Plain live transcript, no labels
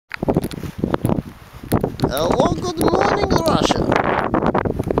Hello, good morning, Russia.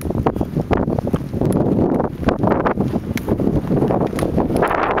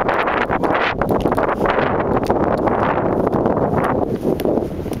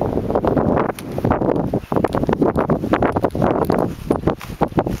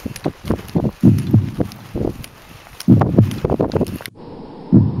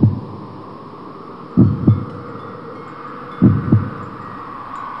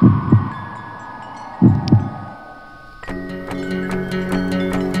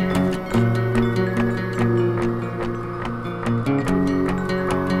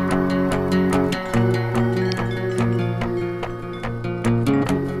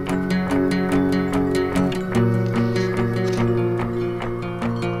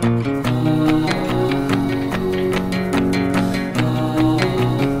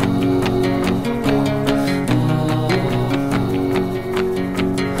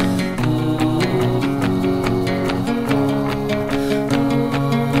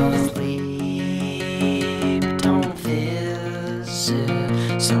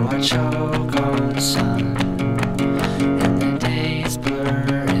 So I choke on sun, and the days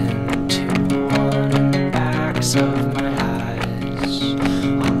blur into one in the backs of my eyes,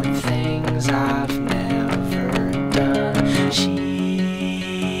 on the things I've never done.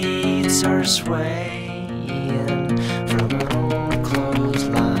 Sheets are swaying from an old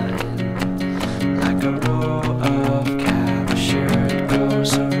clothesline, like a row of captured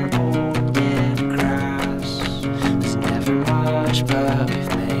ghosts over old dead grass. There's never much, but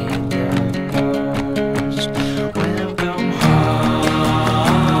we've made the most. Welcome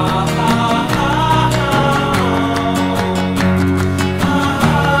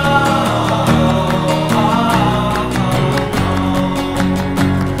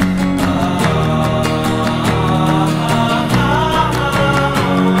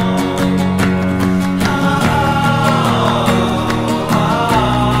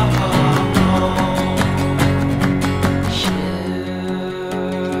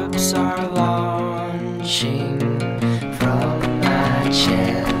ships are launching from my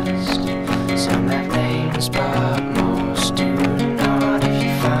chest. Some have names, but most do not. If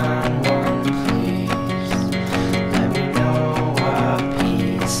you find one, please let me know what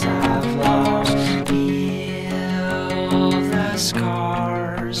piece I've lost. Heal the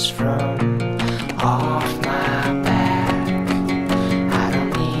scars from off my back. I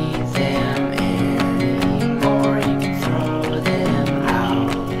don't need them anymore. You can throw them out.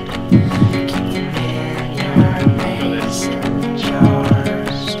 Keep them in your mason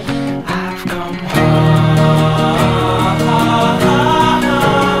jars. I've come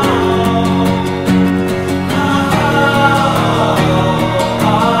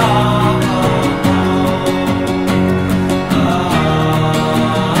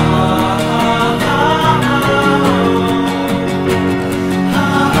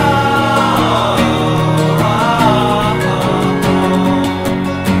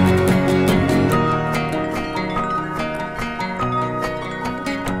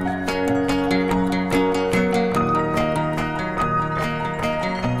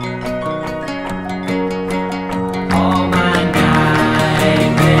all my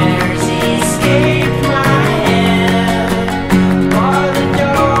nightmares escape my head. Bar the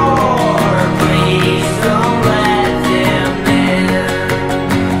door, please don't let them in.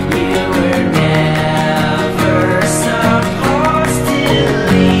 You were never supposed to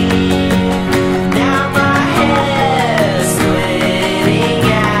leave. Now my head's splitting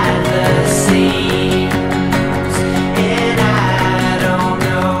at the seams, and I don't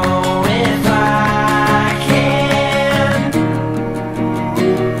know if I can.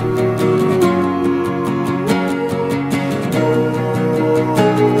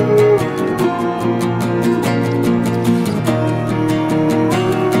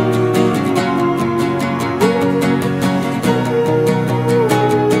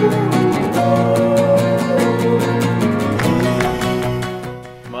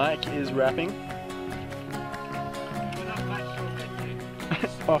 Mike is wrapping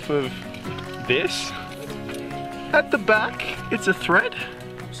off of this. At the back, it's a thread.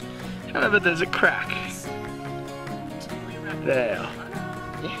 However, there's a crack. There.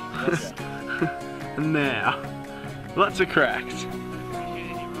 And there. Lots of cracks.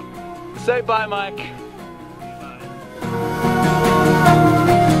 Say bye, Mike.